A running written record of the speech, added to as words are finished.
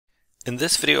In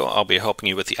this video, I'll be helping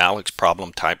you with the ALEKS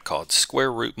problem type called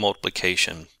square root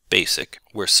multiplication basic.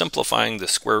 We're simplifying the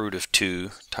square root of 2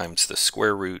 times the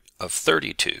square root of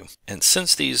 32. And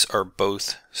since these are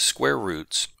both square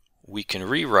roots, we can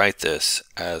rewrite this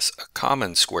as a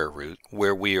common square root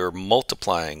where we are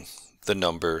multiplying the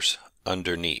numbers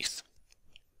underneath.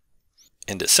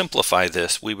 And to simplify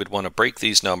this, we would want to break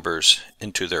these numbers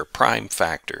into their prime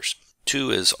factors.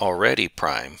 2 is already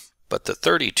prime, but the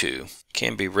 32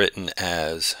 can be written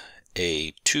as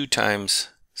a 2 times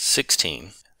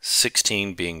 16,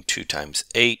 16 being 2 times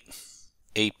 8,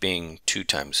 8 being 2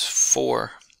 times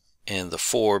 4, and the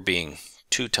 4 being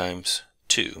 2 times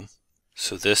 2.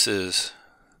 So this is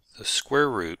the square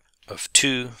root of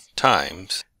 2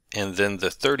 times, and then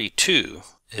the 32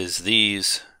 is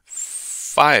these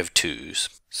 5 2's.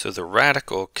 So the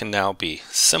radical can now be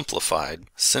simplified.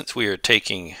 Since we are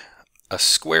taking a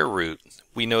square root,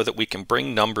 we know that we can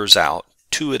bring numbers out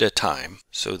 2 at a time.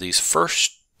 So these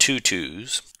first 2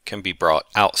 2's can be brought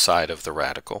outside of the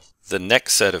radical. The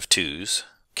next set of 2's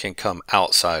can come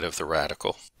outside of the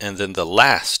radical. And then the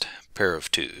last pair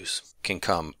of 2's can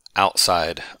come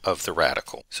outside of the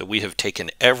radical. So we have taken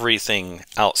everything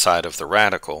outside of the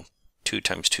radical. 2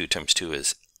 times 2 times 2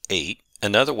 is 8.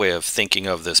 Another way of thinking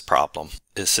of this problem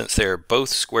is since they are both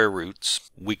square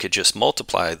roots, we could just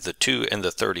multiply the 2 and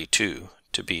the 32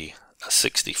 to be a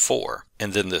 64,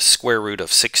 and then the square root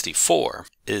of 64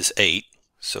 is 8,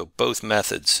 so both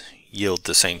methods yield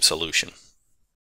the same solution.